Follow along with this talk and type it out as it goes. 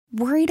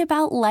Worried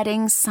about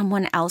letting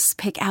someone else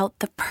pick out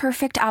the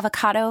perfect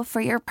avocado for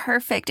your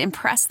perfect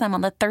impress them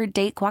on the third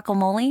date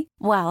guacamole?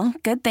 Well,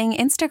 good thing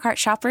Instacart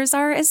shoppers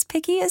are as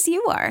picky as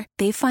you are.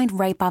 They find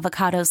ripe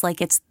avocados like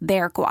it's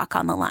their guac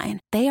on the line.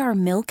 They are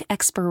milk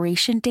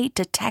expiration date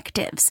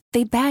detectives.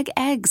 They bag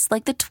eggs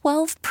like the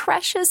 12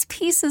 precious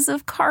pieces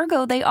of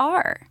cargo they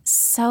are.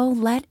 So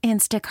let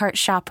Instacart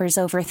shoppers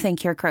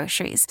overthink your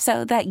groceries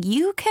so that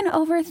you can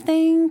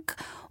overthink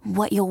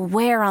what you'll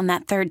wear on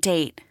that third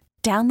date.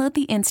 Download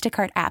the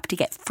Instacart app to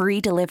get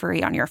free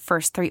delivery on your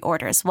first 3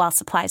 orders while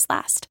supplies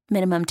last.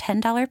 Minimum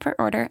 $10 per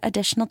order.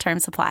 Additional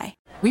terms apply.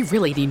 We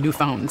really need new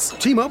phones.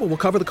 T-Mobile will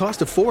cover the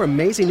cost of 4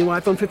 amazing new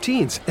iPhone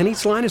 15s, and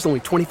each line is only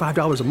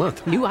 $25 a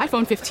month. New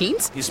iPhone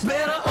 15s? It's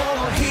better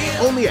over here.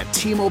 Only at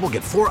T-Mobile,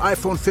 get 4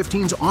 iPhone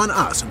 15s on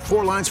us and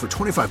 4 lines for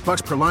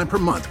 $25 per line per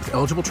month with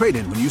eligible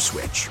trade-in when you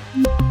switch.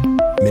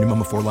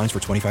 Minimum of 4 lines for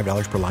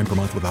 $25 per line per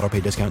month with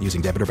autopay discount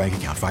using debit or bank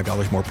account.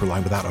 $5 more per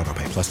line without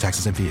autopay, plus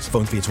taxes and fees.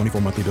 Phone fee at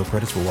 24 monthly bill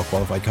credits for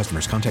well-qualified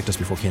customers. Contact us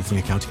before canceling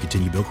account to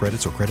continue bill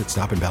credits or credit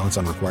stop and balance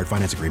on required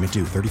finance agreement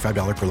due.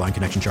 $35 per line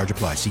connection charge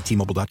applies. See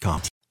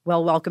T-Mobile.com.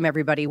 Well, welcome,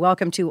 everybody.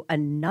 Welcome to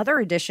another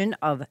edition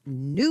of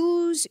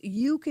News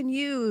You Can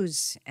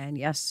Use. And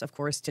yes, of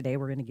course, today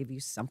we're going to give you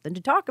something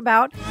to talk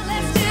about.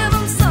 Let's give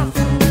them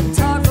something to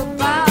talk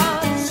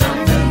about.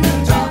 Something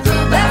to talk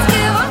about. Let's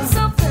give them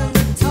something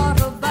to talk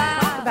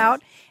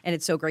about. And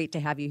it's so great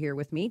to have you here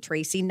with me,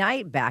 Tracy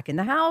Knight, back in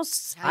the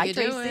house. How you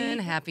Tracy. doing?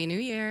 Happy New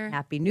Year.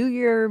 Happy New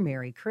Year,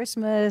 Merry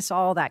Christmas,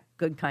 all that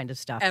good kind of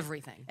stuff.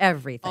 Everything.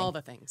 Everything. All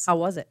the things. How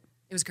was it?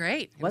 It was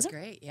great. Was it?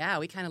 Great. Yeah,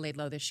 we kind of laid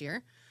low this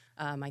year.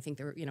 I think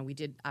there were, we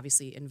did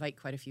obviously invite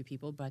quite a few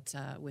people, but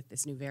with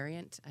this new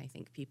variant, I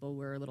think people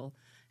were a little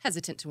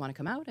hesitant to want to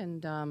come out,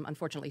 and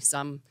unfortunately,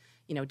 some,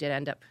 did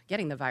end up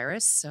getting the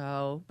virus.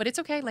 So, but it's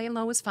okay. Laying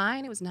low was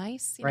fine. It was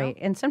nice. Right,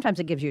 and sometimes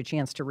it gives you a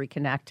chance to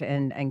reconnect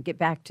and get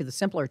back to the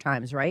simpler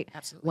times, right?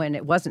 Absolutely. When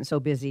it wasn't so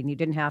busy and you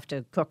didn't have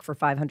to cook for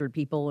 500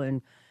 people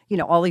and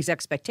all these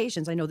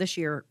expectations. I know this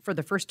year, for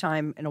the first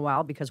time in a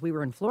while, because we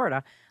were in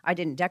Florida, I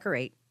didn't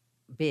decorate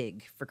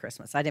big for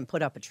Christmas. I didn't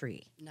put up a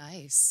tree.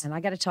 Nice. And I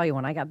got to tell you,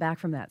 when I got back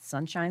from that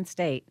Sunshine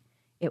State,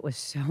 it was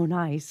so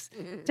nice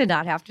to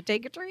not have to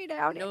take a tree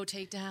down. No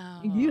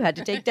takedown. You had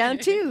to take down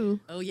 2.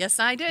 Oh, yes,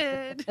 I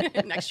did.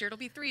 Next year it'll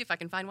be 3 if I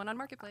can find one on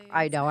Marketplace.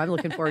 I know. I'm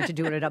looking forward to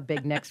doing it up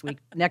big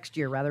next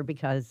year, rather,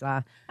 because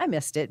I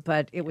missed it,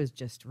 but it was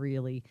just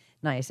really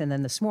nice. And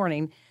then this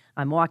morning,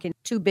 I'm walking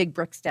 2 big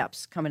brick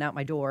steps coming out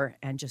my door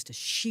and just a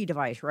sheet of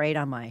ice right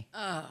on my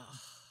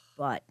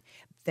butt.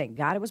 Thank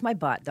God it was my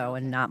butt, though,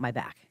 and not my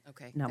back.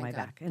 Okay. Not my God.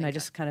 back. And Thank I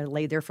just kind of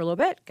laid there for a little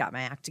bit, got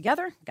my act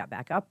together, got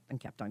back up, and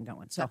kept on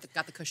going. So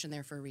Got the cushion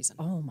there for a reason.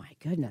 oh my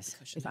goodness!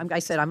 I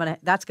said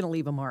that's gonna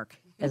leave a mark,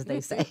 as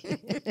they say.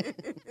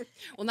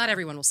 Well, not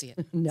everyone will see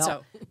it. No.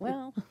 So,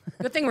 Well,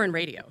 good thing we're in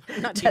radio,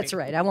 not TV. that's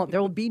right.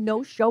 There will be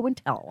no show and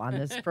tell on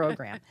this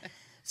program.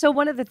 So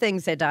one of the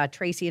things that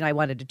Tracy and I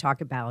wanted to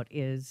talk about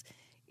is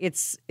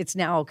it's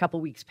now a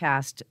couple weeks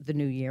past the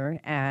new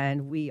year,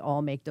 and we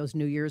all make those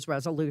New Year's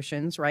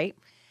resolutions, right?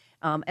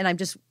 And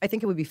I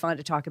think it would be fun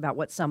to talk about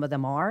what some of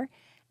them are,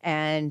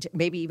 and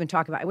maybe even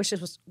talk about. I wish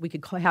we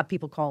could have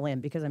people call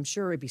in, because I'm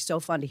sure it'd be so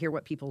fun to hear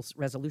what people's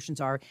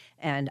resolutions are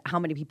and how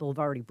many people have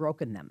already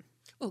broken them.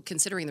 Well,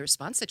 considering the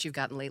response that you've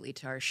gotten lately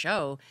to our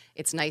show,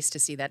 it's nice to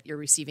see that you're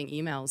receiving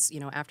emails,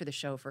 after the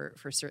show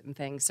for certain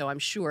things. So I'm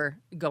sure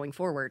going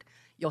forward,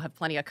 you'll have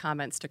plenty of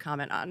comments to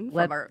comment on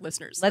from our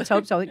listeners. Let's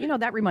hope so.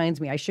 That reminds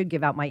me, I should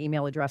give out my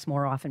email address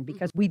more often,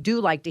 because we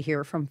do like to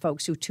hear from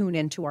folks who tune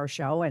into our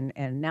show.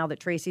 And now that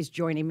Tracy's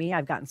joining me,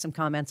 I've gotten some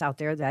comments out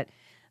there that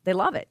they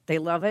love it. They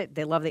love it.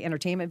 They love the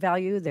entertainment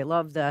value. They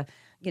love the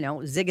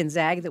zig and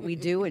zag that we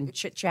do and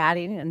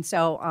chit-chatting. And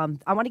so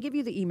I want to give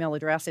you the email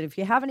address. And if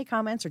you have any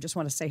comments or just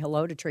want to say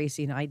hello to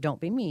Tracy and I, don't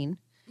be mean.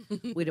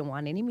 We don't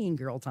want any mean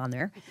girls on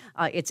there.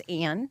 It's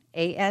Ann,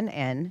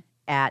 A-N-N,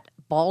 at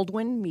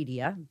Baldwin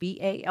Media,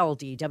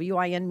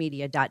 BALDWIN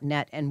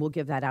Media.net, and we'll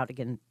give that out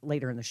again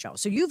later in the show.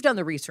 So you've done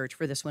the research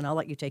for this one. I'll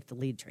let you take the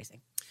lead,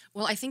 Tracy.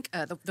 Well, I think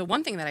the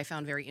one thing that I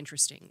found very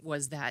interesting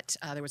was that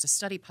there was a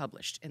study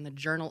published in the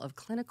Journal of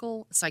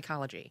Clinical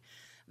Psychology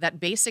that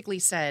basically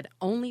said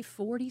only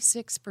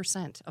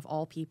 46% of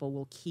all people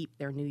will keep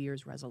their New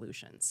Year's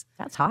resolutions.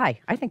 That's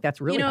high. I think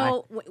that's really high.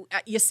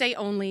 You say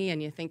only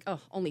and you think,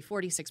 only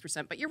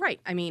 46%, but you're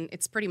right. I mean,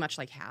 it's pretty much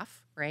like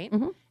half, right?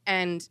 Mm-hmm.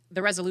 And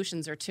the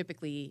resolutions are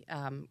typically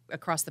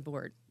across the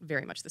board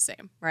very much the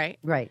same, right?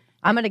 Right.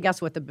 I'm going to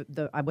guess what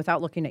the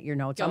without looking at your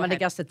notes, I'm going to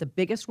guess that the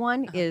biggest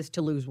one is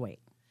to lose weight.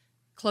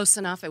 Close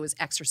enough. It was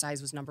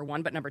exercise was number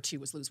 1, but number 2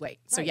 was lose weight.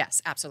 So Right.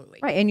 yes, absolutely.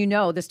 Right.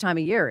 And this time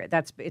of year,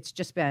 it's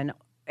just been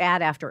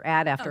ad after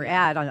ad after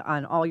ad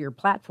on all your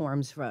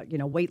platforms for,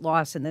 weight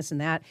loss and this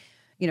and that.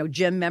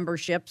 Gym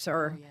memberships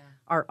are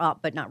up,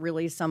 but not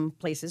really some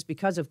places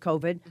because of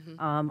COVID.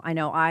 Mm-hmm. I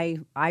know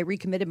I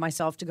recommitted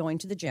myself to going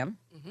to the gym,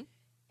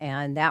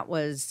 and that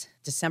was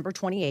December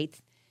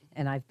 28th,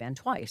 and I've been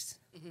twice.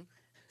 Mm-hmm.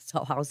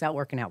 So how's that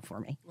working out for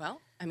me?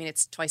 Well, I mean,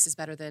 it's twice as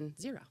better than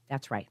zero.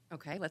 That's right.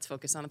 Okay, let's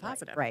focus on the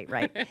positive. Right.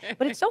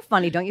 But it's so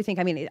funny, don't you think?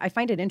 I mean, I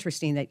find it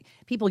interesting that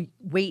people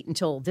wait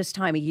until this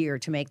time of year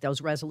to make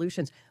those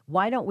resolutions.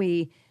 Why don't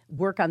we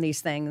work on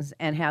these things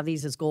and have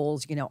these as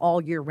goals,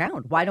 all year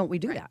round? Why don't we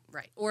do that?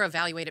 Right. Or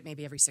evaluate it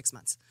maybe every 6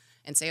 months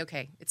and say,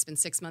 okay, it's been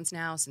 6 months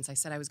now since I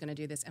said I was going to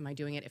do this. Am I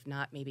doing it? If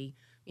not, maybe,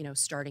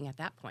 starting at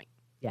that point.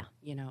 Yeah.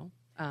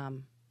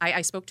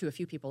 I spoke to a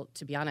few people,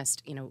 to be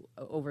honest,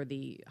 over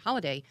the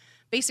holiday,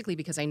 basically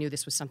because I knew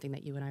this was something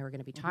that you and I were going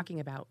to be talking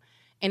about.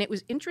 And it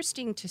was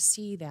interesting to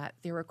see that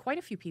there were quite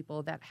a few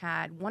people that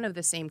had one of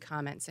the same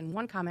comments. And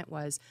one comment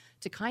was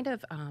to kind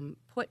of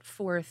put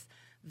forth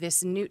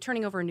this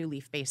turning over a new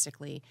leaf,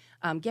 basically,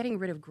 getting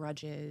rid of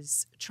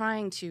grudges,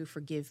 trying to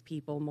forgive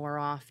people more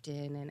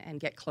often and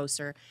get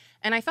closer.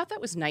 And I thought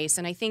that was nice.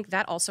 And I think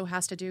that also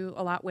has to do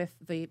a lot with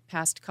the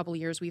past couple of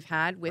years we've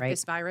had with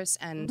this virus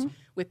and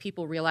with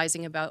people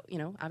realizing about,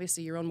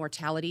 obviously your own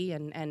mortality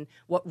and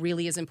what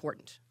really is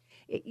important.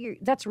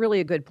 That's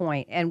really a good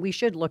point. And we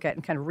should look at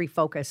and kind of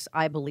refocus,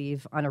 I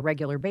believe, on a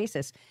regular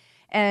basis.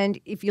 And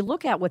if you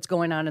look at what's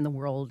going on in the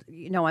world,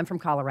 I'm from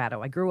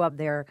Colorado. I grew up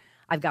there.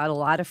 I've got a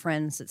lot of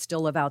friends that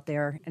still live out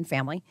there and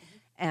family.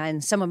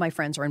 And some of my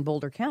friends are in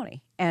Boulder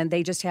County. And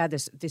they just had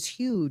this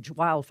huge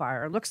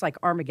wildfire. It looks like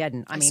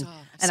Armageddon. I mean,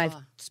 I've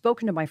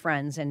spoken to my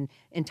friends and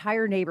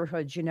entire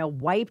neighborhoods,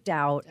 wiped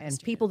out, and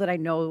people that I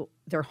know,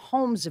 their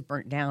homes have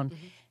burnt down.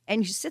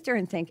 And you sit there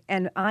and think,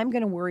 and I'm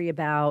going to worry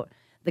about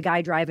the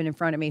guy driving in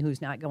front of me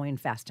who's not going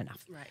fast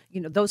enough.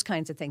 Right. Those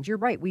kinds of things. You're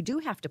right. We do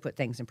have to put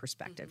things in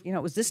perspective. It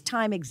was this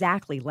time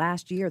exactly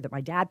last year that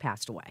my dad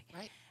passed away.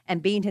 Right.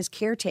 And being his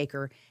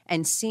caretaker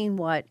and seeing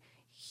what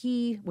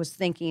he was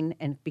thinking,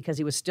 and because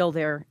he was still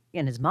there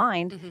in his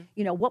mind,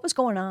 what was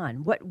going on?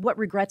 What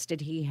regrets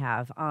did he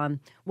have?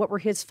 What were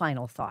his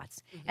final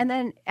thoughts? And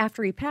then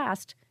after he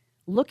passed,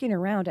 looking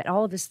around at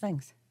all of his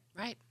things.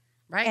 Right.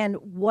 And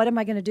what am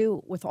I going to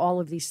do with all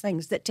of these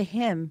things that to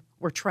him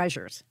were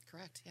treasures?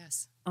 Correct,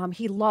 yes.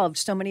 He loved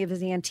so many of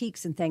his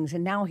antiques and things.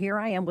 And now here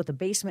I am with a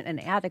basement and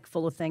attic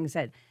full of things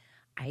that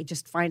I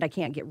just find I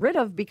can't get rid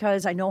of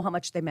because I know how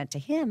much they meant to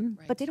him,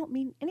 but they don't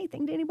mean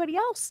anything to anybody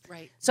else.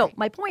 Right. So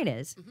my point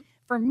is,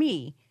 for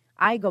me,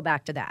 I go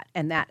back to that,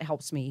 and that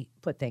helps me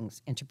put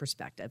things into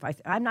perspective.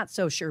 I'm not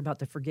so sure about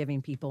the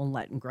forgiving people and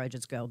letting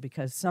grudges go,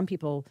 because some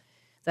people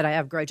that I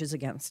have grudges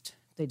against,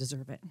 they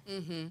deserve it.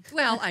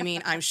 Well, I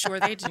mean, I'm sure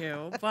they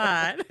do,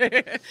 but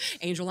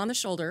angel on the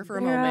shoulder for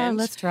a moment. Yeah,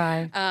 let's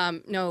try.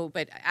 No,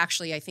 but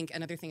actually, I think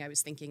another thing I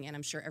was thinking, and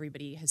I'm sure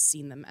everybody has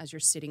seen them as you're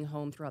sitting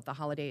home throughout the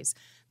holidays,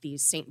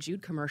 these St.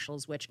 Jude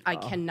commercials, which I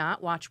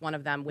cannot watch one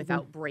of them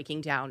without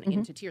breaking down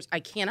into tears. I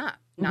cannot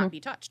not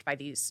be touched by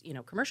these,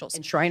 commercials.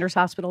 And Shriners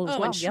Hospital as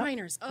well. And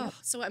Shriners. Oh,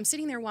 so I'm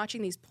sitting there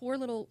watching these poor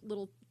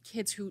little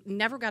kids who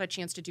never got a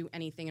chance to do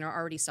anything and are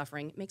already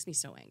suffering. It makes me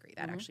so angry.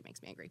 That actually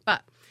makes me angry.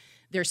 But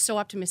they're so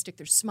optimistic,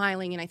 they're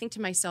smiling, and I think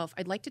to myself,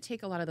 I'd like to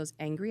take a lot of those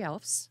angry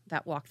elves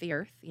that walk the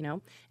earth,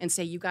 and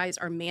say, you guys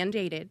are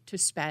mandated to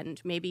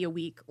spend maybe a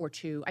week or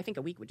two, I think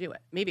a week would do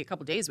it, maybe a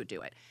couple days would do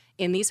it,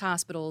 in these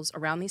hospitals,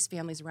 around these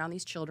families, around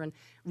these children,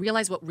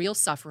 realize what real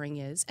suffering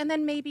is, and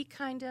then maybe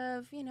kind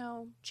of,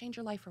 change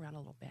your life around a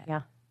little bit.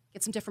 Yeah.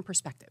 Get some different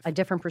perspective. A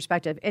different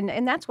perspective.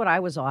 And that's what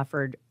I was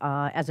offered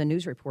as a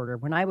news reporter.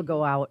 When I would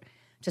go out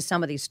to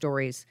some of these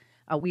stories,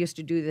 we used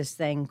to do this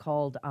thing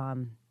called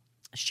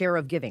Share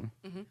of Giving.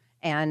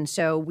 And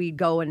so we'd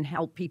go and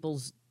help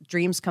people's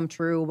dreams come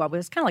true. Well, it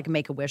was kind of like a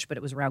Make-A-Wish, but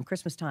it was around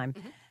Christmas time.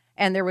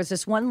 And there was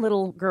this one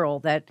little girl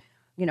that,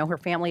 her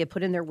family had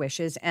put in their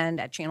wishes. And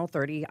at Channel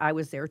 30, I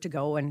was there to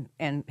go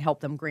and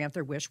help them grant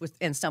their wish.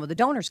 And some of the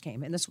donors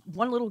came. And this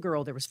one little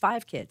girl, there was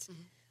 5 kids.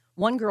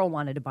 One girl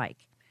wanted a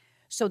bike.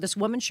 So this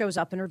woman shows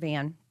up in her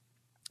van,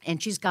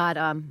 and she's got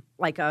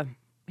like a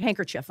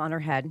handkerchief on her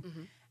head.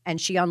 And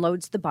she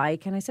unloads the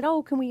bike. And I said,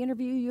 oh, can we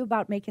interview you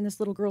about making this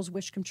little girl's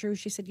wish come true?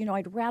 She said,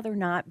 I'd rather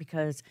not,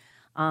 because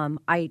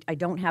I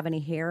don't have any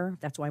hair.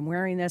 That's why I'm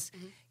wearing this.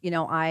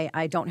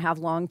 I don't have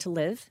long to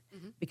live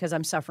because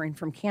I'm suffering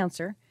from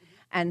cancer.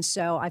 And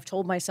so I've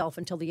told myself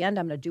until the end,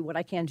 I'm going to do what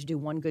I can to do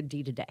one good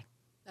deed a day.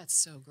 That's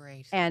so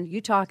great. And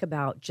you talk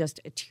about just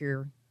a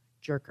tear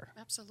jerker.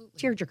 Absolutely.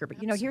 Tear jerker. But,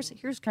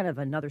 here's kind of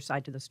another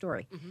side to the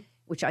story,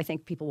 which I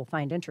think people will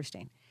find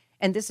interesting.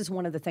 And this is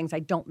one of the things I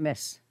don't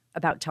miss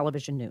about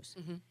television news.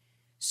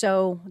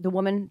 So the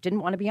woman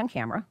didn't want to be on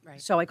camera.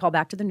 Right. So I called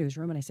back to the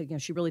newsroom and I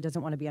said, she really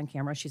doesn't want to be on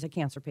camera. She's a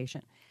cancer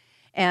patient.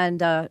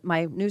 And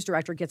my news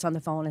director gets on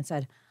the phone and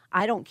said,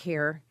 I don't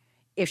care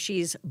if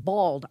she's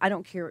bald. I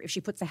don't care if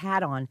she puts a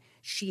hat on.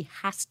 She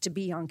has to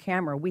be on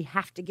camera. We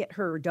have to get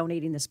her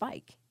donating this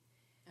bike.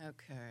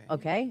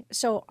 Okay.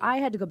 So I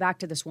had to go back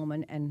to this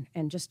woman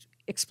and just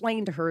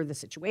explain to her the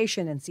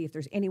situation and see if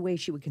there's any way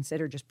she would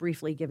consider just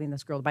briefly giving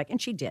this girl the bike. And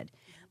she did.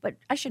 But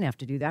I shouldn't have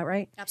to do that,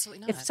 right?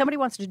 Absolutely not. If somebody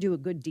wants to do a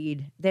good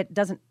deed, that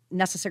doesn't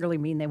necessarily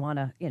mean they want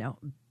to,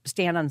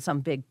 stand on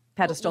some big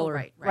pedestal.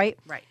 Right.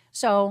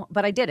 So,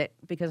 but I did it,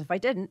 because if I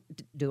didn't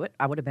do it,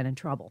 I would have been in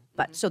trouble.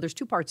 But so there's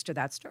 2 parts to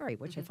that story,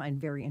 which I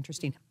find very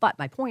interesting. But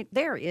my point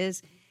there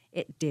is,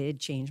 it did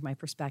change my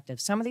perspective.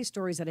 Some of these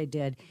stories that I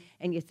did,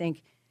 and you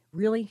think,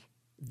 really,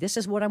 this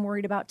is what I'm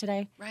worried about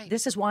today? Right.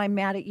 This is why I'm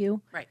mad at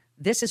you? Right.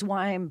 This is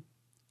why I'm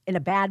in a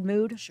bad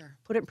mood? Sure.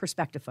 Put it in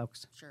perspective,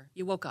 folks. Sure.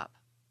 You woke up.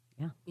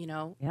 Yeah. You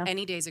know, Yeah.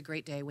 any day's a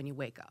great day when you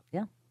wake up.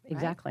 Yeah,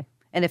 exactly.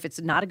 And if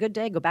it's not a good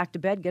day, go back to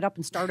bed, get up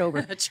and start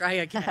over. Try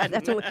again.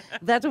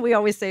 That's what we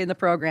always say in the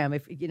program.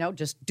 If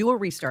just do a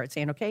restart,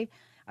 saying, okay,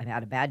 I've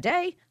had a bad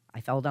day. I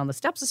fell down the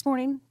steps this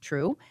morning.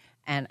 True.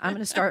 And I'm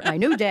going to start my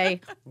new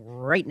day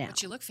right now.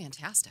 But you look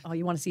fantastic. Oh,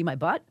 you want to see my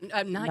butt?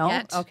 Not No?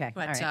 yet. Okay,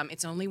 But all right.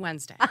 it's only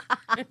Wednesday.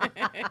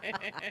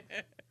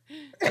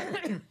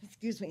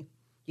 Excuse me.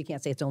 You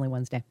can't say it's only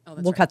Wednesday. Oh,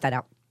 that's We'll right. cut that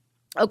out.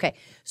 Okay.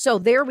 So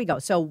there we go.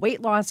 So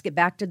weight loss, get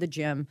back to the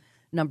gym.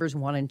 Numbers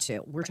 1 and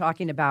 2. We're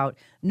talking about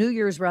New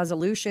Year's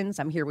resolutions.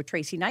 I'm here with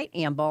Tracy Knight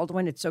and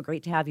Baldwin. It's so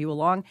great to have you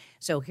along.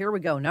 So here we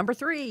go. Number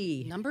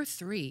 3. Number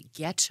 3,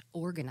 get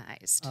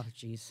organized. Oh,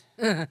 geez.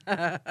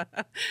 I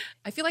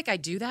feel like I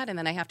do that and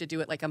then I have to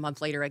do it like a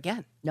month later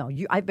again. No,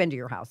 I've been to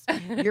your house.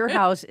 Your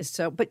house is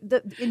so, but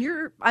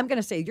I'm going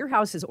to say your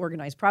house is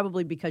organized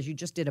probably because you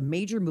just did a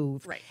major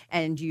move, Right.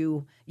 And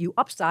you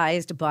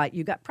upsized, but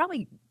you got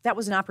that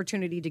was an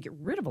opportunity to get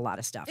rid of a lot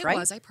of stuff, It right?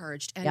 was. I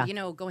purged. And,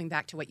 Yeah. going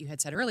back to what you had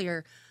said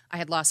earlier, I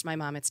had lost my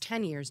mom. It's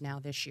 10 years now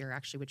this year,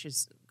 actually, which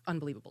is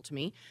unbelievable to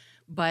me.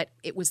 But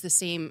it was the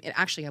same.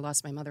 Actually, I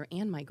lost my mother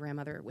and my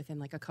grandmother within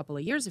like a couple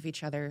of years of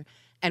each other.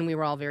 And we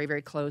were all very,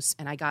 very close.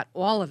 And I got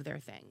all of their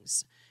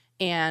things.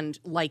 And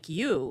like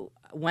you,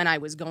 when I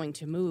was going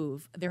to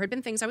move, there had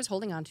been things I was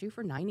holding on to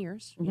for 9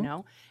 years,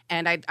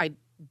 and I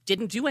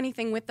didn't do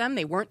anything with them.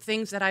 They weren't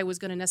things that I was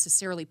going to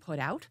necessarily put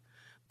out.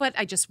 But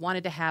I just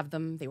wanted to have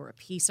them. They were a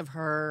piece of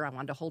her. I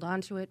wanted to hold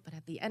on to it. But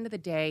at the end of the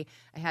day,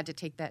 I had to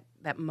take that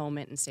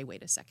moment and say,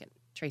 wait a second,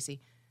 Tracy,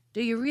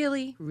 do you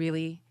really,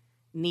 really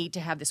need to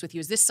have this with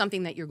you? Is this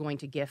something that you're going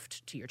to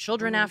gift to your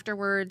children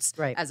afterwards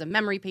Right. as a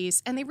memory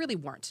piece? And they really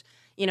weren't.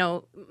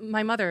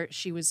 My mother,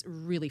 she was a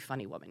really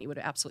funny woman. You would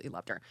have absolutely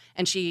loved her.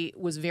 And she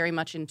was very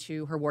much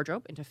into her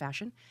wardrobe, into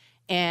fashion.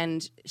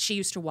 And she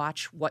used to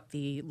watch what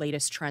the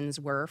latest trends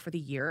were for the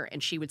year.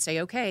 And she would say,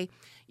 okay,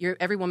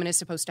 every woman is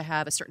supposed to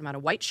have a certain amount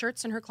of white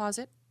shirts in her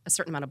closet, a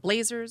certain amount of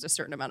blazers, a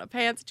certain amount of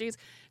pants, jeans.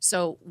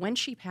 So when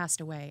she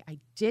passed away, I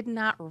did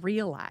not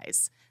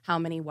realize how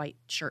many white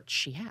shirts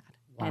she had.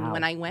 And Wow.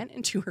 when I went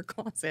into her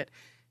closet,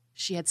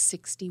 she had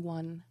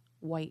 61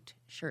 white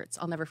shirts.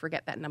 I'll never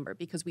forget that number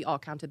because we all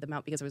counted them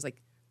out because I was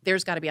like,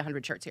 there's got to be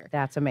 100 shirts here.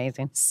 That's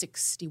amazing.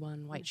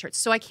 61 white shirts.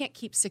 So I can't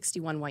keep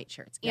 61 white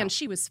shirts. And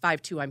she was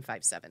 5'2", I'm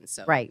 5'7".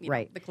 So Right, you know,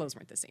 right. the clothes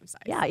weren't the same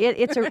size. Yeah,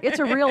 it's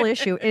a real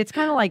issue. It's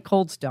kind of like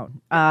Cold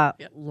Stone.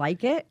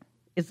 Like it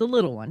is the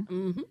little one.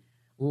 Mm-hmm.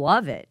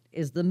 Love it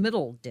is the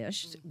middle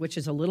dish, which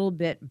is a little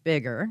bit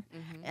bigger,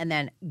 and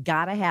then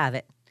gotta have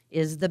it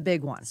is the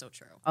big one. So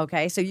true.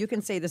 Okay, so you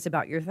can say this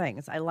about your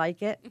things. I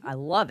like it. I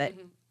love it.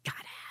 Gotta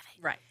have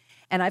it. Right.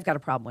 And I've got a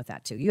problem with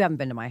that too. You haven't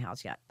been to my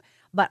house yet.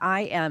 But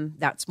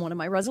that's one of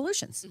my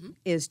resolutions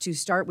is to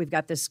start. We've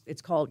got this,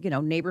 it's called,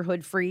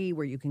 neighborhood free,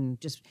 where you can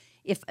just,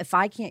 if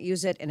I can't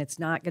use it and it's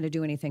not going to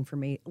do anything for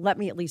me, let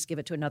me at least give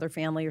it to another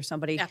family or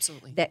somebody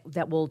Absolutely.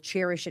 that will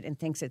cherish it and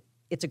thinks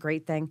it's a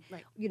great thing.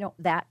 Right.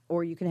 That,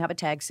 or you can have a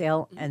tag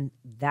sale and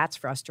that's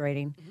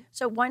frustrating.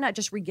 So why not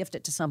just regift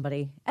it to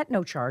somebody at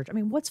no charge? I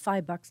mean, what's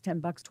 $5,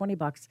 $10,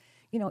 $20?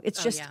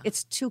 It's just, yeah.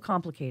 it's too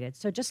complicated.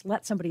 So just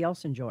let somebody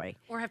else enjoy.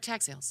 Or have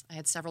tag sales. I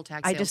had several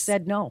tag I sales. just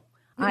said no.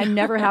 I'm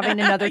never having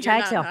another You're tag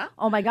not, sale. huh?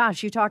 Oh my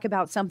gosh, you talk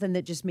about something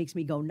that just makes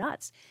me go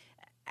nuts.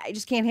 I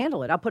just can't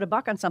handle it. I'll put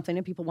 $1 on something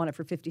and people want it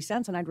for 50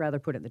 cents and I'd rather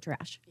put it in the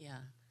trash. Yeah.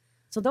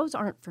 So those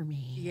aren't for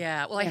me.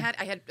 Yeah. Well,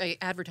 I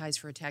advertised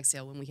for a tag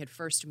sale when we had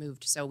first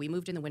moved. So we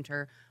moved in the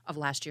winter of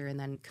last year, and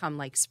then come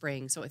like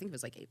spring, so I think it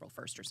was like April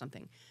 1st or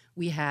something,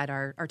 we had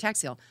our tag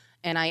sale.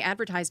 And I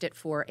advertised it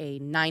for a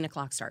 9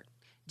 o'clock start.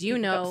 Do you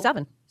know?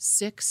 7.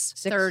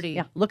 6:30.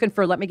 Yeah.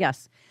 Let me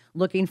guess.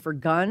 Looking for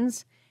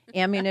guns,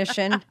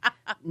 ammunition,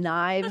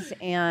 knives,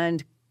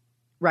 and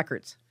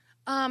records.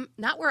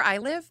 Not where I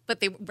live,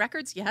 but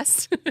records,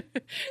 yes.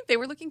 They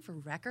were looking for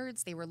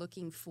records. They were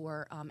looking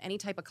for any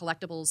type of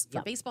collectibles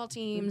for baseball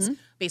teams,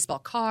 baseball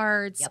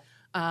cards.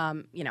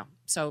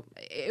 So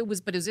it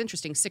was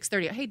interesting.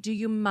 6:30. Hey, do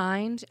you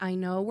mind? I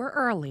know we're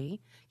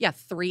early. Yeah,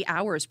 3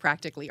 hours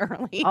practically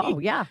early. Oh,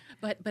 yeah.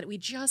 But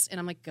we and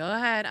I'm like, go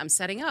ahead. I'm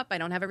setting up. I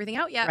don't have everything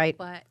out yet. Right.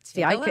 But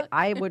See,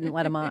 I wouldn't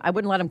let him on. I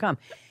wouldn't let him come.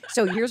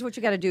 So here's what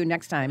you got to do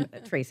next time,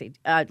 Tracy.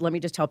 Let me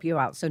just help you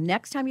out. So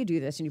next time you do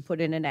this and you put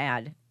in an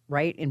ad,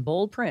 right, in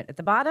bold print at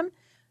the bottom,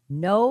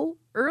 no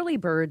early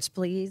birds,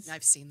 please.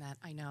 I've seen that.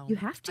 I know. You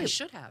have to. I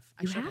should have.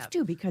 You have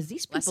to, because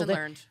these people, Lesson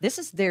learned. this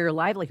is their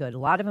livelihood. A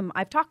lot of them,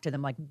 I've talked to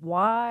them, like,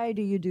 why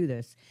do you do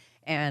this?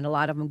 And a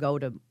lot of them go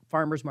to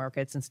farmers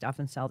markets and stuff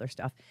and sell their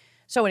stuff.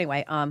 So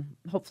anyway,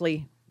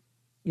 hopefully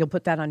you'll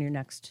put that on your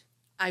next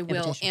I will.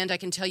 invitation. And I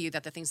can tell you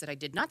that the things that I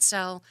did not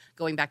sell,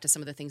 going back to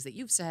some of the things that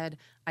you've said,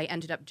 I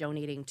ended up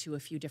donating to a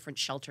few different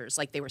shelters.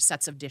 Like they were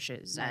sets of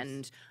dishes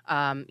and,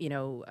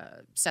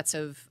 sets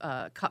of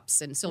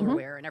cups and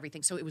silverware and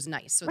everything. So it was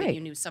nice so that Right.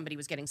 you knew somebody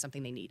was getting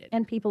something they needed.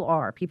 And people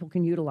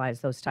can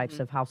utilize those types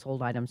of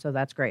household items. So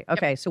that's great.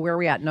 Okay, so where are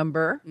we at?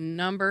 Number?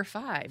 Number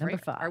 5, Number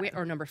right? Are we,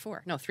 or number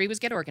 4? No, 3 was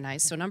get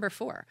organized. So number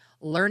 4,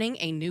 learning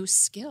a new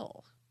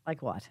skill.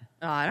 Like what?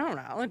 I don't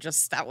know.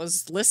 Just that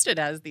was listed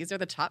as these are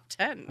the top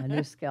 10. A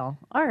new skill.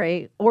 All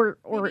right. Or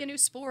Maybe a new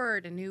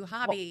sport, a new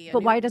hobby.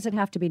 but why does it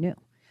have to be new?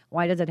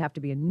 Why does it have to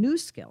be a new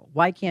skill?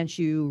 Why can't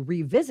you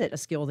revisit a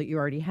skill that you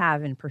already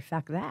have and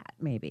perfect that,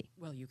 maybe?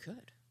 Well, you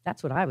could.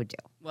 That's what I would do.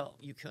 Well,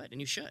 you could and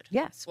you should.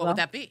 Yes, What well- would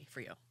that be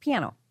for you?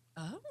 Piano.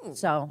 Oh.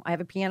 So I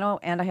have a piano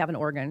and I have an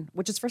organ,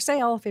 which is for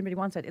sale if anybody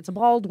wants it. It's a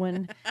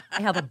Baldwin.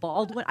 I have a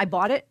Baldwin. I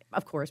bought it,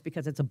 of course,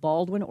 because it's a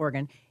Baldwin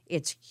organ.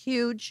 It's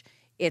huge.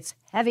 It's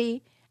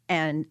heavy.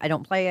 And I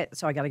don't play it,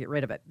 so I got to get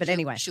rid of it. But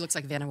anyway. She looks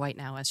like Vanna White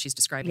now as she's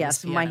describing Yes,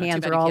 this my piano. Too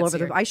hands bad are you all can't over see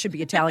the. her. I should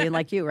be Italian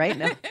like you, right?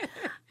 No,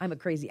 I'm a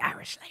crazy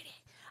Irish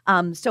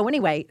lady. So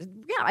anyway,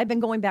 yeah, I've been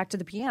going back to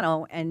the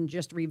piano and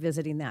just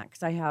revisiting that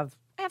because I have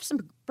some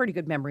pretty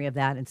good memory of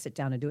that and sit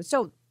down and do it.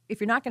 So if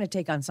you're not going to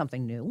take on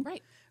something new,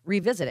 Right.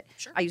 revisit it.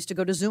 Sure. I used to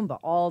go to Zumba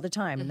all the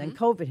time, and then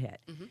COVID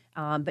hit.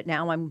 But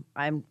now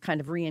I'm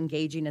kind of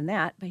re-engaging in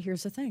that. But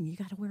here's the thing: you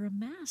got to wear a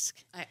mask.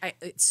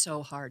 It's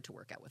so hard to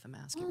work out with a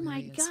mask. It Oh my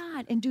really is.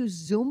 God! And do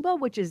Zumba,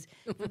 which is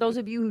for those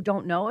of you who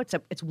don't know,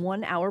 it's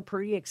 1 hour,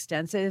 pretty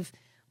extensive.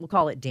 We'll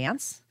call it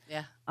dance.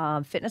 Yeah.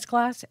 Fitness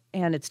class,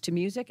 and it's to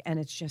music, and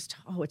it's just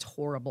it's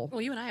horrible.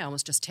 Well, you and I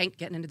almost just tanked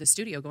getting into the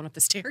studio, going up the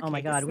staircase. Oh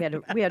my God, we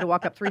had to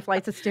walk up 3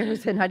 flights of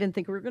stairs, and I didn't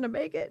think we were going to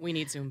make it. We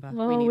need Zumba.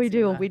 Oh, need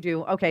Zumba. we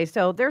do. Okay,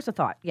 so there's a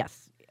thought.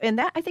 Yes, and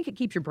that I think it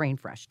keeps your brain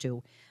fresh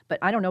too. But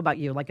I don't know about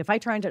you. Like if I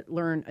try to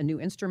learn a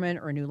new instrument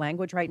or a new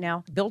language right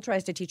now, Bill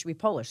tries to teach me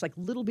Polish, like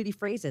little bitty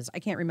phrases I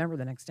can't remember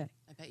the next day.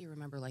 I bet you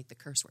remember like the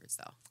curse words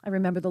though. I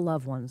remember the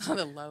love ones.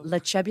 The love. Dla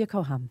ciebie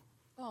kocham.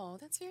 Oh,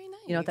 that's very nice.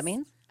 You know what that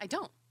means? I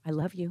don't. I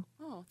love you.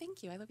 Oh,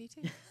 thank you. I love you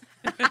too.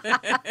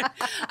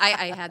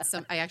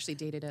 I actually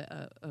dated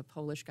a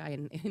Polish guy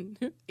in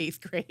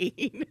 8th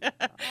grade.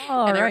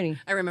 Oh, And alrighty.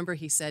 I remember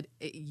he said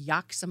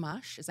Jak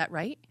samash, is that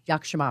right?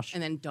 Jak shamash.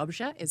 And then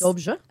dobrze is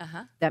Dobrze.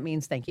 Uh-huh. That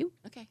means thank you.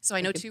 Okay. So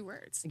I know 2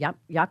 words. Yep.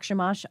 Jak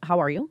shamash. How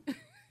are you?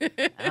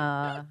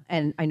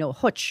 And I know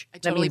huch. I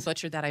That totally means,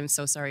 butchered that. I'm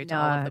so sorry to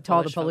all of the to all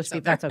Polish the Polish folks out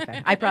people. there. That's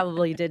okay. I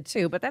probably did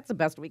too, but that's the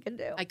best we can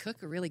do. I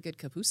cook a really good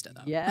kapusta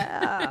though.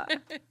 Yeah.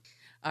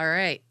 All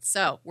right.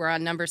 So we're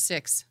on number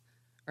 6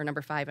 or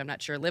number 5. I'm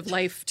not sure. Live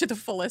life to the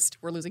fullest.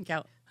 We're losing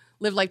count.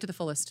 Live life to the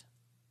fullest.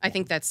 I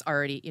think that's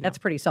already, That's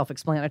pretty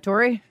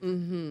self-explanatory.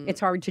 Mm-hmm.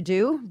 It's hard to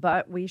do,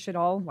 but we should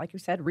all, like you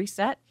said,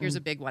 reset. Here's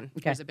a big one.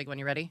 Okay. Here's a big one.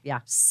 You ready? Yeah.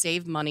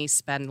 Save money,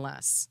 spend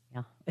less.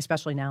 Yeah,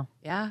 especially now.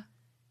 Yeah.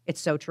 It's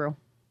so true.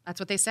 That's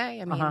what they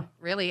say. I mean,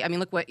 really. I mean,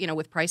 look what,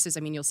 with prices.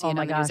 I mean, you'll see it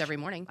my on the news gosh. every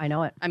morning. I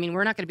know it. I mean,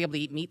 we're not going to be able to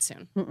eat meat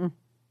soon.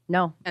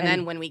 No. And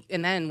then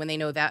when they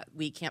know that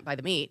we can't buy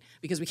the meat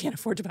because we can't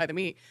afford to buy the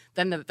meat,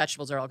 then the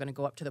vegetables are all going to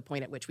go up to the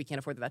point at which we can't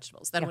afford the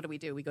vegetables. Then what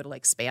do? We go to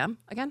like Spam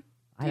again?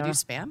 Do you do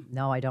Spam?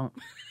 No, I don't.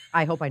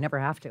 I hope I never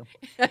have to.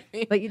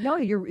 But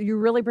you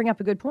really bring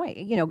up a good point.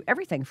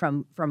 Everything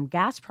from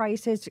gas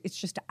prices, it's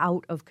just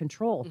out of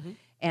control.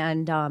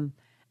 And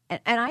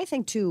I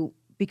think too,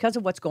 because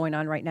of what's going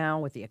on right now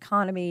with the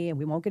economy, and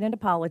we won't get into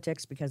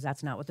politics because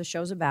that's not what the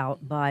show's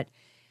about, but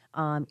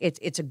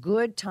it's a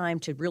good time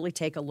to really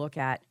take a look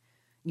at,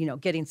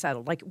 getting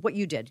settled. Like what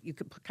you did. You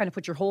could kind of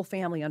put your whole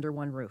family under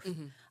one roof.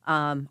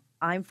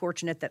 I'm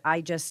fortunate that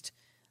I just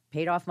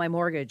paid off my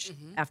mortgage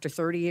after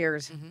 30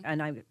 years, and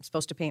I'm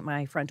supposed to paint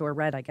my front door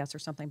red, I guess, or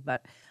something,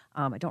 but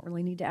I don't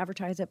really need to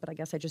advertise it, but I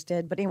guess I just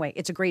did. But anyway,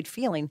 it's a great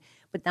feeling,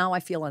 but now I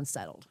feel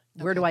unsettled.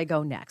 Where do I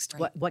go next?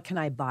 Right. What can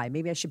I buy?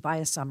 Maybe I should buy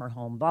a summer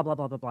home, blah, blah,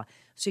 blah, blah, blah.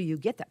 So you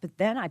get that. But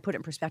then I put it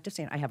in perspective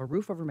saying I have a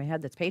roof over my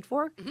head that's paid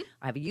for.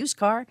 I have a used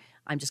car.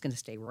 I'm just going to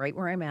stay right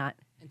where I'm at,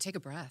 And take a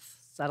breath.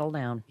 settle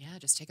down. Yeah,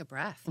 just take a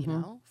breath,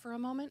 for a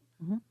moment.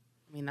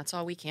 I mean, that's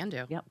all we can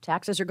do. Yep,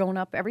 taxes are going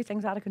up.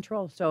 Everything's out of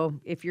control. So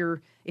if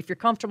you're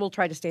comfortable,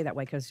 try to stay that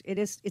way because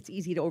it's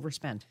easy to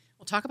overspend.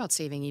 We'll talk about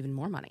saving even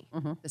more money.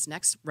 This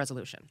next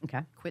resolution.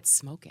 Okay. Quit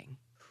smoking.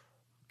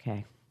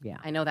 Okay. Yeah,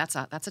 I know that's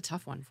a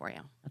tough one for you.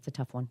 that's a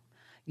tough one.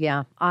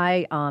 Yeah,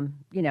 I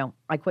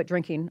quit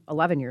drinking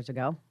 11 years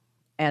ago,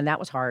 and that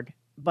was hard.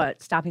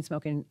 But stopping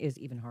smoking is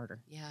even harder.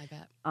 Yeah, I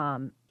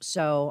bet.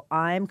 So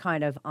I'm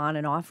kind of on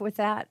and off with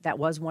that. That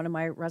was one of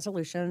my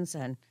resolutions,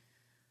 and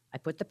I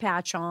put the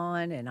patch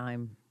on, and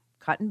I'm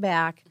cutting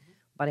back,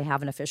 but I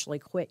haven't officially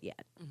quit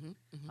yet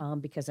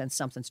because then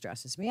something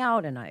stresses me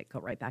out, and I go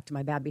right back to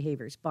my bad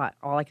behaviors. But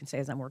all I can say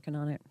is I'm working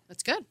on it.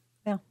 That's good.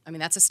 Yeah. I mean,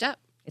 that's a step.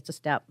 It's a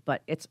step,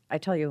 but I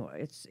tell you,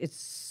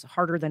 it's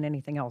harder than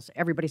anything else.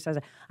 Everybody says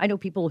it. I know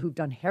people who've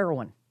done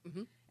heroin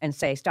and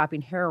say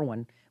stopping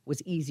heroin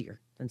was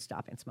easier than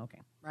stopping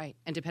smoking. Right.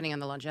 And depending on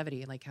the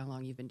longevity, like how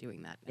long you've been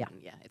doing that. Yeah.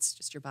 And it's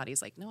just your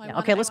body's like, no, I Yeah,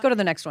 want okay, it, let's go to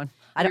the next one.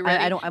 Are you ready?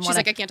 I She's wanna-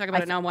 like, I can't talk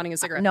about it now. I'm wanting a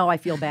cigarette. No, I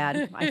feel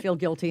bad. I feel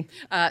guilty.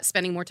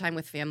 Spending more time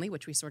with family,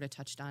 which we sort of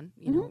touched on,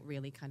 you know,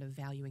 really kind of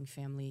valuing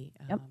family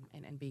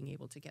and being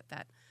able to get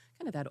that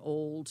kind of that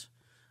old,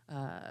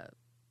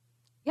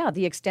 Yeah,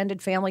 the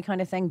extended family kind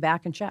of thing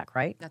back in check,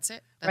 right? that's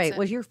it. That's Right. it.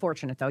 Well, you're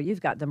fortunate, though.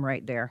 You've got them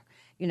right there.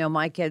 You know,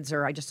 my kids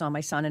are, I just saw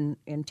my son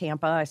in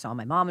Tampa. I saw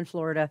my mom in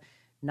Florida.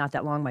 Not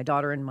that long, my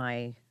daughter and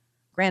my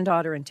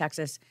granddaughter in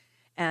Texas.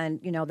 And,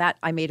 you know, that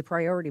I made a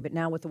priority. But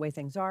now with the way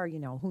things are, you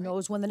know, who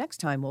knows when the next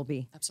time will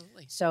be.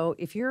 Absolutely. So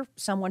if you're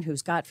someone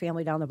who's got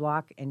family down the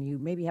block and you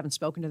maybe haven't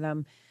spoken to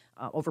them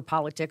over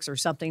politics or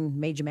something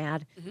made you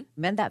mad,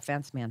 mend that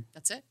fence, man,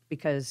 That's it.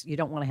 because you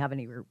don't want to have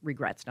any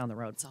regrets down the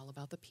road. It's all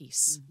about the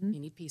peace. You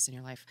need peace in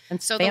your life.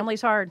 And so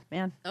family's hard,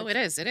 man. Oh, it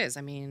is. It is.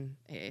 I mean,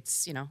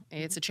 it's, you know,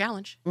 it's a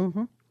challenge,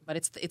 but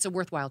it's a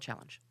worthwhile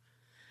challenge.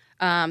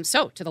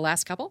 So to the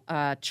last couple,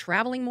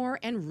 traveling more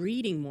and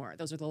reading more.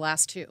 Those are the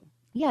last two.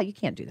 Yeah, you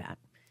can't do that.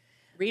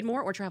 Read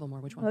more or travel more?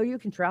 Which one? Well, you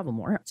can travel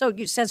more. So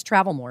it says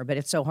travel more, but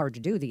it's so hard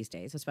to do these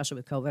days, especially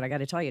with COVID. I got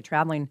to tell you,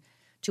 traveling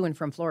to and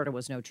from Florida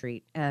was no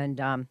treat. And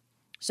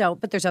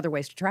but there's other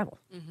ways to travel.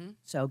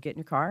 So get in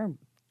your car,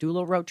 do a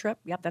little road trip.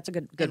 Yep, that's a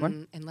good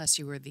one. Unless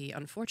you were the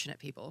unfortunate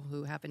people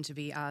who happened to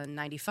be on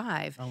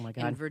 95 Oh, my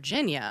in God.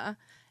 Virginia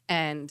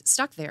and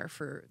stuck there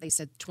for, they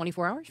said,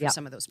 24 hours for Yep,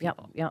 some of those Yep,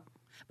 people. yep.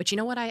 But you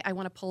know what I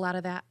want to pull out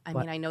of that? I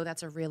mean, I know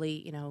that's a really,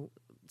 you know,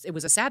 it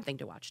was a sad thing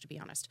to watch, to be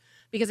honest,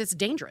 because it's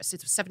dangerous.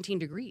 It's 17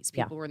 degrees.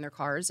 Yeah. People were in their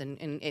cars,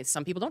 and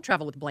some people don't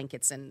travel with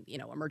blankets and, you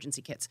know,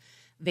 emergency kits.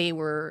 They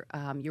were,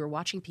 you were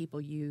watching people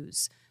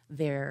use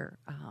their,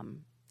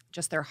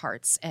 just their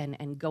hearts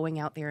and going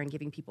out there and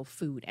giving people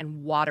food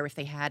and water if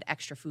they had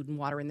extra food and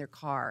water in their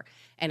car.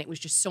 And it was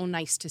just so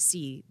nice to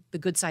see the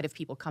good side of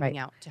people coming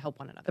Right. out to help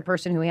one another. The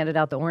person who handed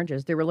out the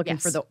oranges, they were looking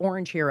for Yes. the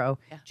orange hero.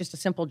 Yeah. Just a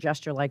simple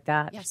gesture like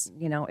that, Yes.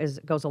 you know,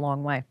 goes a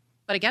long way.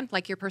 But again,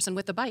 like your person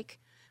with the bike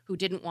who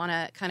didn't want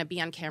to kind of be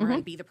on camera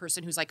and be the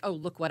person who's like, oh,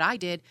 look what I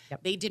did.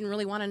 Yep. They didn't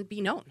really want to be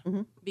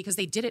known because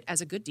they did it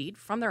as a good deed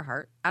from their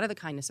heart, out of the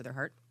kindness of their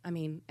heart. I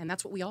mean, and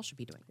that's what we all should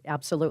be doing.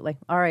 Absolutely.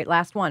 All right,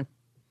 last one.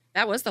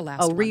 That was the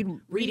last Oh,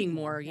 one. Reading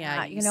more.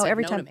 Yeah, you know, said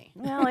every no time. to me.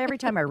 Well, every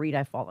time I read,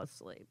 I fall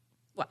asleep.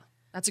 Well,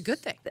 that's a good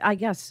thing. I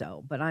guess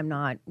so, but I'm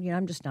not. You know,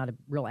 I'm just not a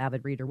real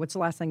avid reader. What's the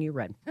last thing you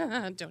read?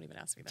 Don't even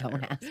ask me that. Don't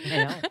Erin. ask.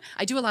 I know.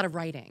 I do a lot of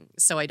writing,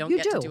 so I don't You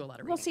get do. to do a lot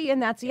of reading. Well, see,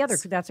 and that's the other.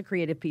 Yes. That's a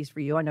creative piece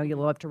for you. I know you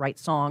love to write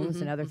songs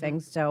and other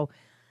things. So,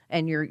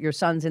 and your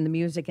son's in the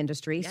music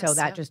industry, so Yes,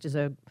 that yeah. just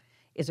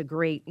is a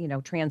great, you know,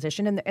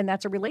 transition, and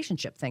that's a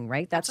relationship thing,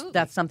 right? That's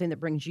Absolutely. something that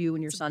brings you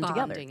and your It's a son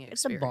together. bonding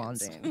It's a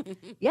experience. bonding.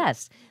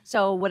 Yes.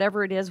 So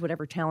whatever it is,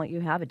 whatever talent you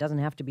have, it doesn't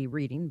have to be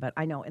reading, but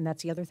I know, and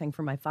that's the other thing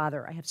for my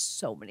father. I have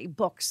so many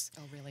books.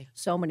 Oh, really?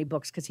 So many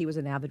books because he was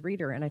an avid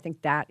reader, and I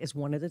think that is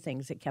one of the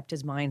things that kept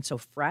his mind so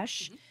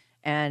fresh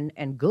and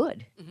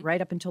good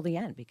right up until the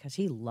end, because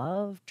he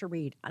loved to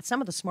read. Some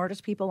of the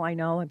smartest people I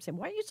know, I'm saying,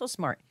 why are you so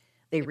smart?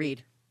 They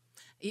read.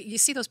 You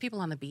see those people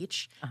on the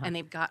beach and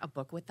they've got a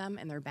book with them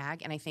in their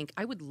bag, and I think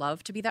I would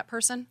love to be that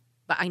person,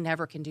 but I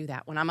never can do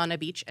that. When I'm on a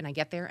beach and I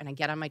get there and I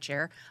get on my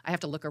chair, I have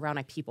to look around.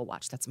 I people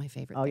watch. That's my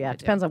favorite Oh thing yeah, to it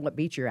depends on what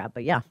beach you're at,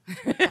 but yeah,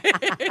 do.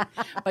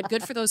 But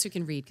good for those who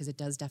can read, because it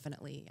does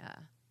definitely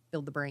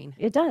build the brain.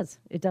 it does.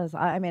 It does.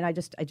 I mean, I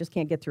just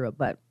can't get through it,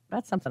 but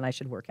that's something I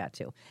should work at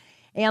too.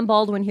 Ann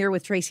Baldwin here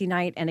with Tracy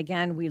Knight, and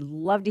again, we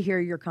love to hear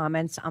your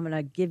comments. I'm going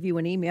to give you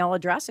an email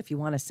address if you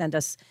want to send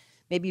us.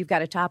 Maybe you've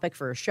got a topic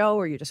for a show,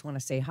 or you just want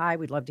to say hi.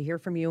 We'd love to hear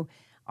from you.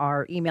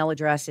 Our email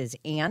address is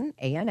Ann,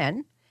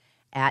 A-N-N,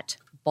 at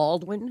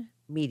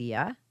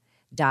baldwinmedia.net.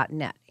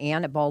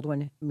 Ann at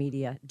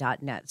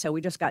baldwinmedia.net. So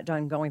we just got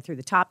done going through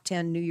the top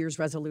 10 New Year's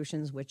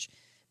resolutions, which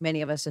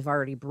many of us have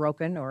already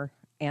broken or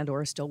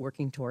are still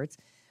working towards.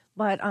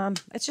 But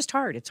it's just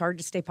hard. It's hard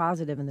to stay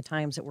positive in the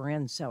times that we're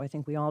in. So I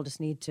think we all just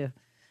need to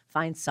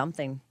find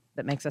something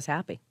that makes us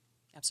happy.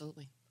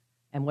 Absolutely.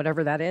 And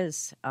whatever that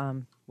is,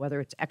 whether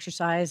it's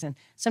exercise, and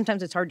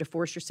sometimes it's hard to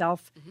force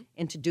yourself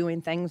into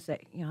doing things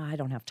that, you know, I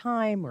don't have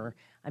time, or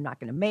I'm not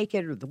going to make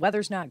it, or the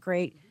weather's not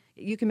great.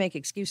 You can make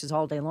excuses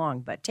all day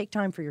long, but take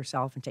time for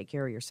yourself and take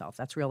care of yourself.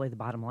 That's really the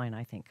bottom line,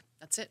 I think.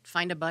 That's it.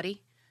 Find a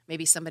buddy,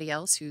 maybe somebody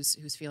else who's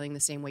feeling the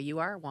same way you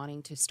are,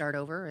 wanting to start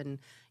over and,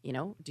 you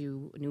know,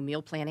 do new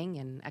meal planning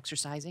and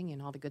exercising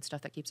and all the good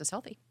stuff that keeps us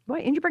healthy.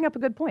 Right, and you bring up a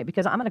good point,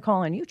 because I'm going to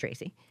call on you,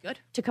 Tracy, Good.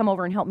 to come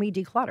over and help me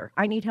declutter.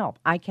 I need help.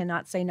 I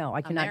cannot say no. I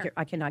there.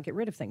 cannot get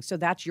rid of things. So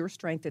that's your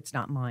strength. It's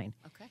not mine.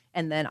 Okay.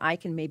 And then I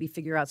can maybe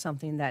figure out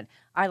something that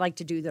I like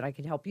to do that I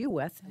could help you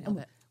with. love and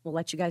it. We'll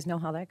let you guys know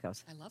how that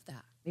goes. I love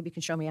that. Maybe you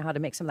can show me how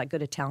to make some of that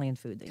good Italian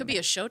food. That you Could make. be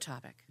a show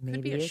topic. Maybe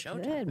Could be a it show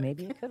could. topic.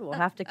 Maybe it could. We'll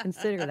have to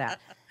consider that.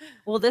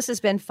 Well, this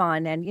has been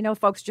fun, and you know,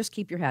 folks, just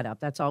keep your head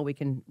up. That's all we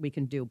can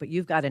do. But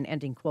you've got an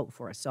ending quote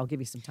for us, so I'll give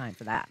you some time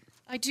for that.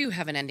 I do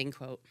have an ending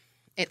quote.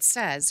 It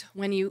says,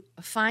 "When you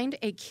find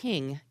a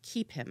king,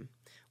 keep him.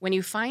 When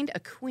you find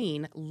a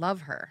queen,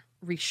 love her.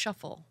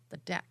 reshuffle the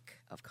deck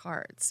of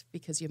cards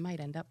because you might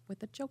end up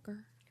with a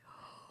joker.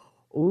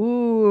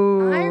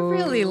 Ooh. I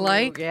really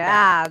like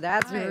Yeah, that.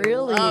 that's I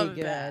really love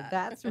good. that.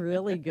 That's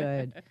really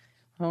good.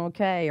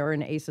 Okay, or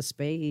an ace of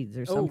spades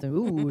or something.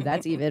 Ooh,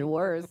 that's even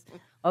worse.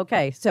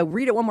 Okay, so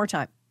read it one more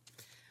time.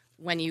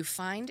 When you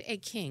find a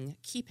king,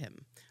 keep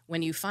him.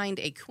 When you find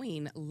a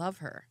queen, love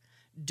her.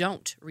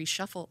 Don't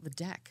reshuffle the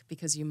deck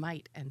because you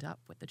might end up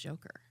with the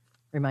joker.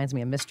 Reminds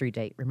me of Mystery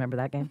Date. Remember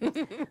that game?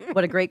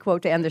 What a great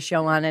quote to end the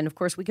show on. And of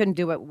course, we couldn't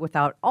do it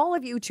without all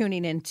of you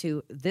tuning in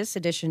to this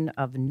edition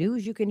of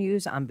News You Can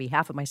Use. On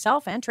behalf of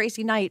myself and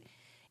Tracy Knight,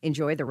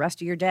 enjoy the rest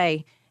of your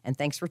day. And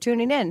thanks for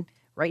tuning in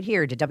right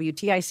here to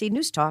WTIC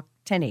News Talk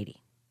 1080.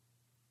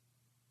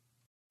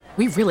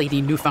 We really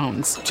need new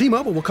phones.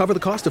 T-Mobile will cover the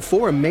cost of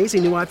 4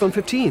 amazing new iPhone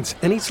 15s,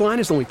 and each line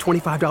is only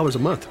 $25 a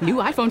month. New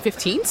iPhone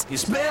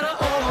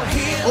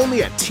 15s?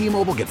 Only at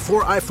T-Mobile, get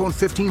 4 iPhone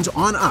 15s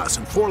on us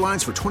and 4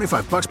 lines for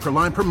 $25 per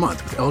line per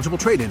month with eligible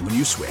trade-in when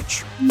you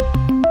switch.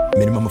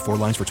 Minimum of 4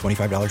 lines for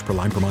 $25 per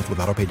line per month with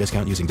autopay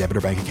discount using debit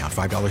or bank account.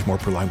 $5 more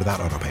per line without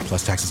autopay,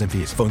 plus taxes and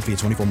fees. Phone fee at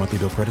 24 monthly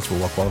bill credits for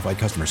well-qualified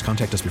customers.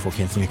 Contact us before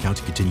canceling account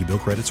to continue bill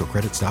credits or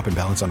credit stop and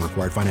balance on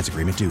required finance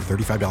agreement due.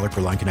 $35 per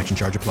line connection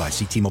charge applies.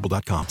 See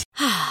T-Mobile.com.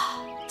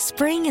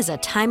 Spring is a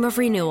time of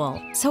renewal,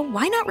 so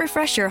why not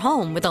refresh your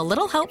home with a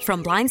little help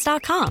from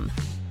Blinds.com?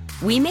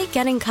 We make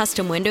getting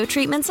custom window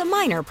treatments a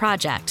minor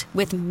project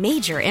with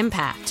major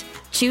impact.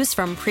 Choose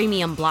from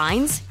premium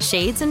blinds,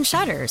 shades, and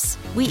shutters.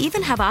 We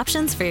even have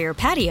options for your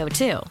patio,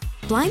 too.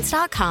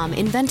 Blinds.com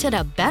invented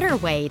a better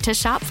way to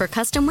shop for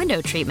custom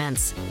window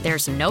treatments.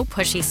 There's no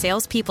pushy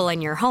salespeople in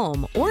your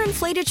home or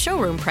inflated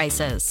showroom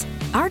prices.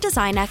 Our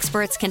design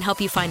experts can help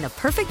you find the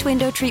perfect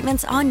window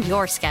treatments on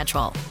your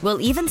schedule.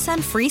 We'll even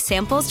send free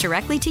samples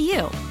directly to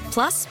you.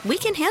 Plus, we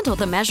can handle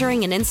the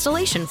measuring and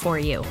installation for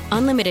you.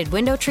 Unlimited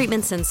window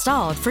treatments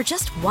installed for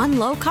just one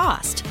low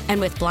cost. And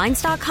with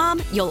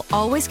Blinds.com, you'll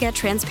always get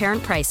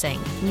transparent pricing.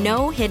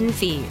 No hidden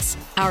fees.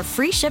 Our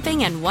free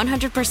shipping and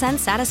 100%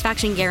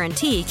 satisfaction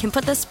guarantee can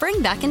put the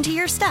spring back into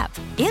your step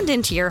and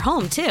into your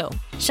home, too.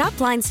 Shop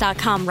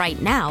Blinds.com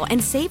right now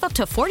and save up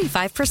to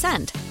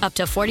 45%. Up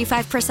to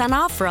 45%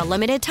 off for a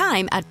limited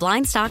time at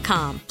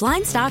Blinds.com.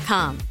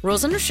 Blinds.com.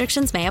 Rules and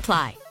restrictions may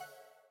apply.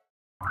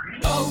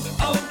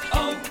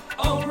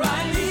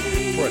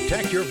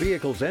 Protect your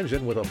vehicle's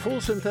engine with a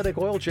full synthetic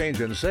oil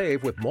change and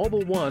save with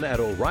Mobil 1 at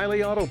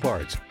O'Reilly Auto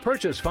Parts.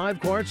 Purchase 5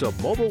 quarts of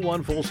Mobil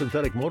 1 full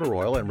synthetic motor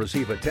oil and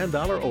receive a $10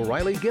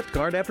 O'Reilly gift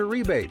card after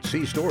rebate.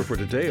 See store for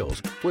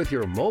details. With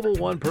your Mobil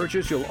 1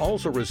 purchase, you'll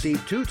also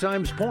receive 2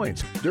 times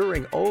points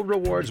during O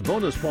Rewards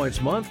Bonus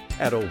Points Month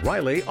at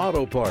O'Reilly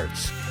Auto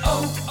Parts.